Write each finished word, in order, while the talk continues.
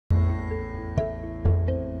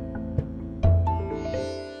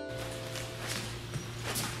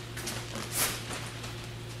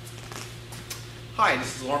Hi,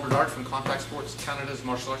 this is Lauren Bernard from Kontact Sports, Canada's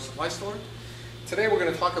martial arts supply store. Today we're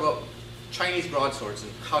going to talk about Chinese broadswords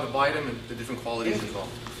and how to buy them and the different qualities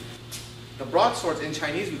involved. The broadswords in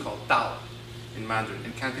Chinese we call dao, in Mandarin.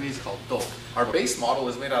 In Cantonese called do. Our base model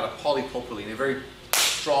is made out of polypropylene, a very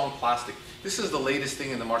strong plastic. This is the latest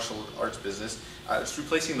thing in the martial arts business. It's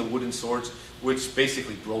replacing the wooden swords, which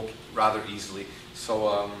basically broke rather easily.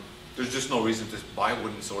 So there's just no reason to buy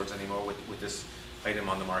wooden swords anymore with this item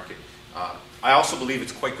on the market. I also believe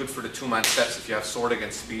it's quite good for the two-man sets. If you have sword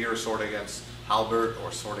against spear, sword against halberd,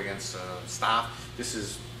 or sword against staff, this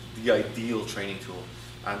is the ideal training tool.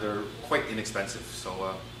 And they're quite inexpensive,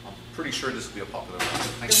 so I'm pretty sure this will be a popular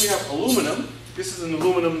one. Then we have aluminum. This is an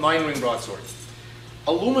aluminum 9-ring broadsword.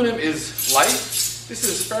 Aluminum is light. This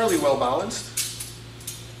is fairly well balanced,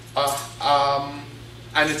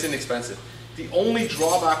 and it's inexpensive. The only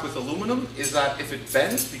drawback with aluminum is that if it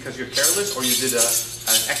bends because you're careless or you did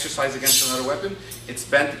an exercise against another weapon, it's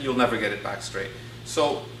bent, you'll never get it back straight.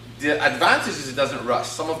 So the advantage is it doesn't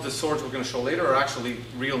rust. Some of the swords we're going to show later are actually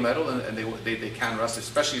real metal and they can rust,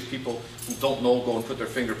 especially if people who don't know go and put their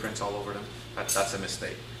fingerprints all over them. That's a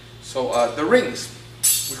mistake. So the rings,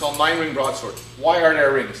 we call 9-ring broadsword. Why are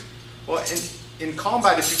there rings? Well, in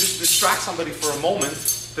combat, if you just distract somebody for a moment,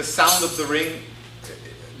 the sound of the ring,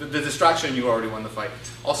 the distraction, you already won the fight.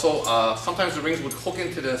 Also, sometimes the rings would hook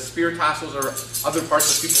into the spear tassels or other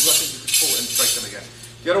parts of people's weapons. You could pull and strike them again.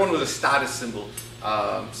 The other one was a status symbol.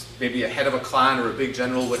 Maybe a head of a clan or a big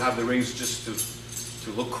general would have the rings just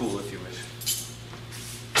to look cool, if you wish.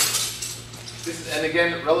 This is, and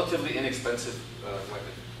again, relatively inexpensive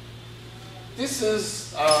weapon. This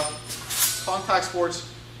is Kontact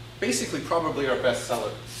Sports, basically probably our best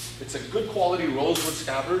seller. It's a good quality rosewood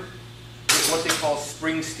scabbard. What they call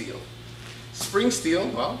spring steel. Spring steel,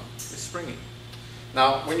 well, it's springy.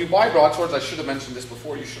 Now, when you buy broadswords, I should have mentioned this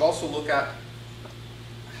before, you should also look at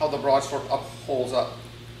how the broadsword holds up.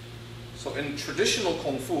 So in traditional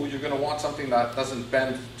Kung Fu, you're going to want something that doesn't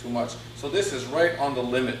bend too much. So this is right on the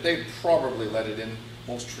limit. They probably let it in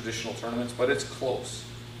most traditional tournaments, but it's close.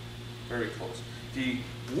 Very close. The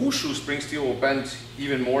Wushu spring steel will bend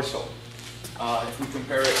even more so. If we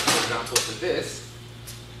compare it, for example, to this,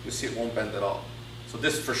 you'll see it won't bend at all. So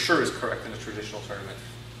this for sure is correct in a traditional tournament.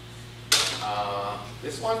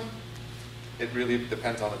 This one, it really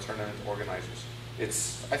depends on the tournament organizers.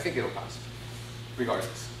 I think it'll pass,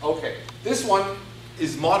 regardless. Okay, this one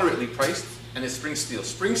is moderately priced and is spring steel.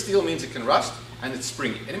 Spring steel means it can rust and it's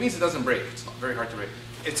springy. And it means it doesn't break. It's not very hard to break.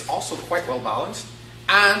 It's also quite well balanced.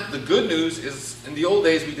 And the good news is, in the old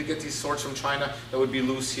days, we did get these swords from China that would be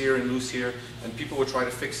loose here, and people would try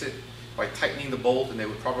to fix it by tightening the bolt, and they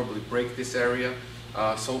would probably break this area.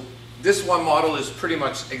 So this one model is pretty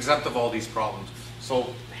much exempt of all these problems.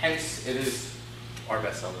 So hence it is our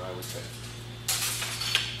bestseller, I would say.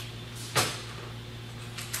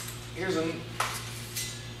 Here's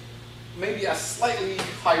maybe a slightly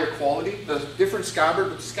higher quality. The different scabbard,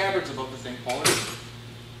 but the scabbard's about the same quality.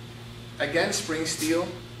 Again, spring steel,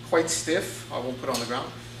 quite stiff. I won't put it on the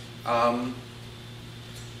ground.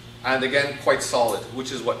 And again, quite solid,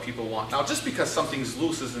 which is what people want. Now, just because something's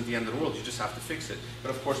loose isn't the end of the world. You just have to fix it.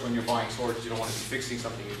 But of course, when you're buying swords, you don't want to be fixing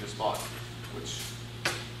something you just bought, which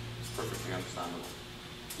is perfectly understandable.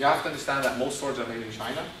 You have to understand that most swords are made in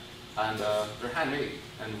China, and they're handmade.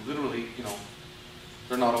 And literally,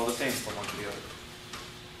 they're not all the same from one to the other.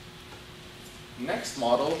 Next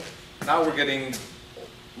model, now we're getting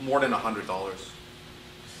more than $100.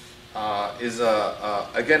 Is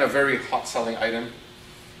again a very hot selling item.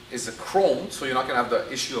 Is a chrome, so you're not going to have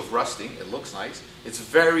the issue of rusting. It looks nice. It's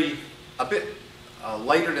a bit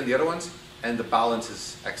lighter than the other ones, and the balance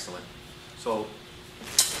is excellent. So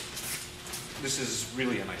this is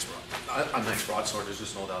really a nice broadsword. There's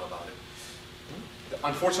just no doubt about it.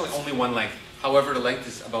 Unfortunately, only one length. However, the length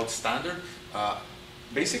is about standard.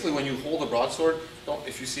 Basically, when you hold a broadsword,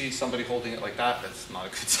 if you see somebody holding it like that, that's not a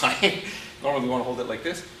good sign. Normally, you want to hold it like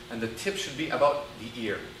this, and the tip should be about the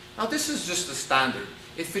ear. Now, this is just the standard.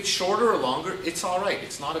 If it's shorter or longer, it's all right.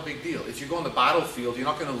 It's not a big deal. If you go on the battlefield, you're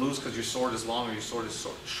not going to lose because your sword is long or your sword is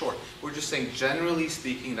short. We're just saying, generally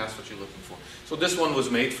speaking, that's what you're looking for. So this one was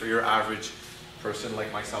made for your average person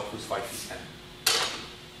like myself who's 5'10".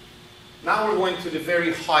 Now we're going to the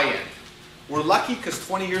very high end. We're lucky because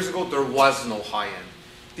 20 years ago, there was no high end.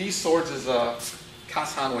 These swords is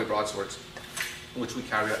cast Hanwei broadswords, which we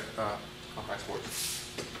carry at Kontact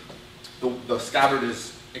Sports. The scabbard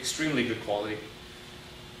is extremely good quality.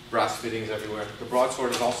 Brass fittings everywhere. The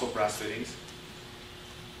broadsword is also brass fittings.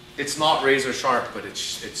 It's not razor sharp, but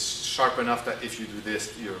it's sharp enough that if you do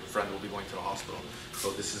this, your friend will be going to the hospital.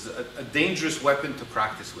 So this is a dangerous weapon to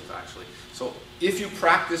practice with, actually. So if you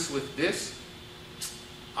practice with this,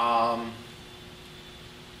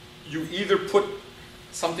 you either put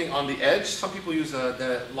something on the edge. Some people use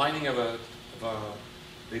the lining of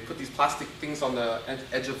they put these plastic things on the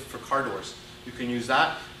edge for car doors. You can use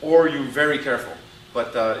that, or you're very careful.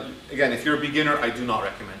 But again, if you're a beginner, I do not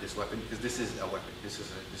recommend this weapon because this is a weapon. This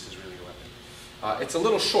is really a weapon. It's a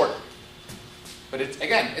little short, but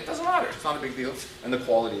again, it doesn't matter. It's not a big deal, and the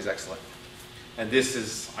quality is excellent. And this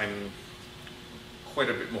is, I'm quite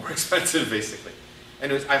a bit more expensive, basically.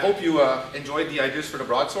 Anyways, I hope you enjoyed the ideas for the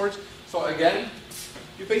broadswords. So again,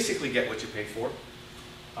 you basically get what you pay for.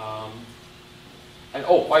 And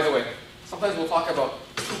oh, by the way, sometimes we'll talk about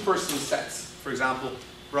two-person sets. For example,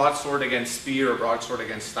 broadsword against spear or broadsword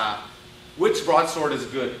against staff. Which broadsword is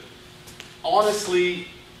good? Honestly,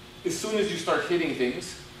 as soon as you start hitting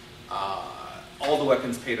things, all the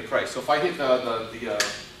weapons pay the price. So if I hit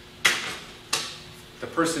the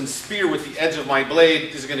person's spear with the edge of my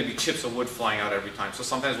blade, there's going to be chips of wood flying out every time. So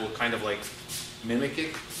sometimes we'll kind of like mimic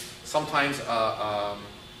it. Sometimes,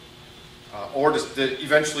 or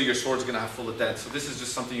eventually your sword's going to have full of dead. So this is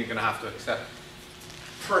just something you're going to have to accept.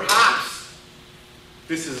 Perhaps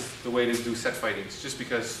this is the way to do set fightings, just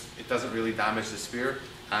because it doesn't really damage the spear,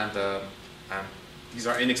 and these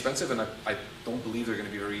are inexpensive, and I don't believe they're going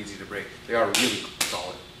to be very easy to break. They are really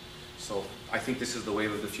solid. So I think this is the way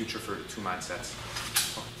of the future for two-man sets.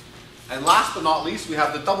 And last but not least, we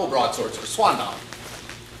have the double broadswords, or Swandao.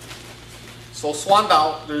 So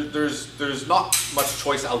Swandao, there's not much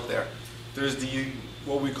choice out there. There's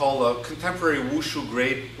what we call a contemporary wushu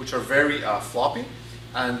grade, which are very floppy,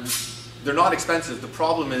 and they're not expensive. The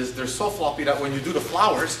problem is they're so floppy that when you do the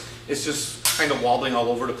flowers, it's just kind of wobbling all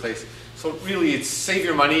over the place. So really, it's save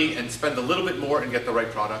your money and spend a little bit more and get the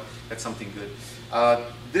right product. That's something good.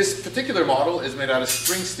 This particular model is made out of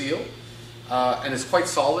spring steel, and it's quite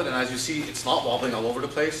solid. And as you see, it's not wobbling all over the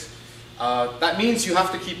place. That means you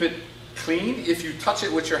have to keep it clean. If you touch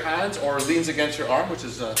it with your hands or it leans against your arm, which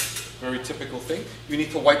is a very typical thing, you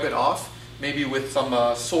need to wipe it off. Maybe with some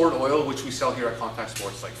sword oil, which we sell here at Kontact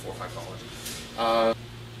Sports, like $4 or $5.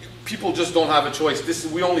 People just don't have a choice.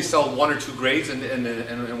 We only sell 1 or 2 grades, and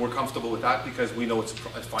we're comfortable with that because we know it's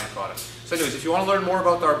a fine product. So anyways, if you want to learn more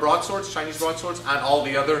about our broadswords, Chinese broadswords, and all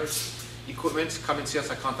the other equipment, come and see us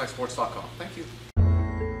at contactsports.com. Thank you.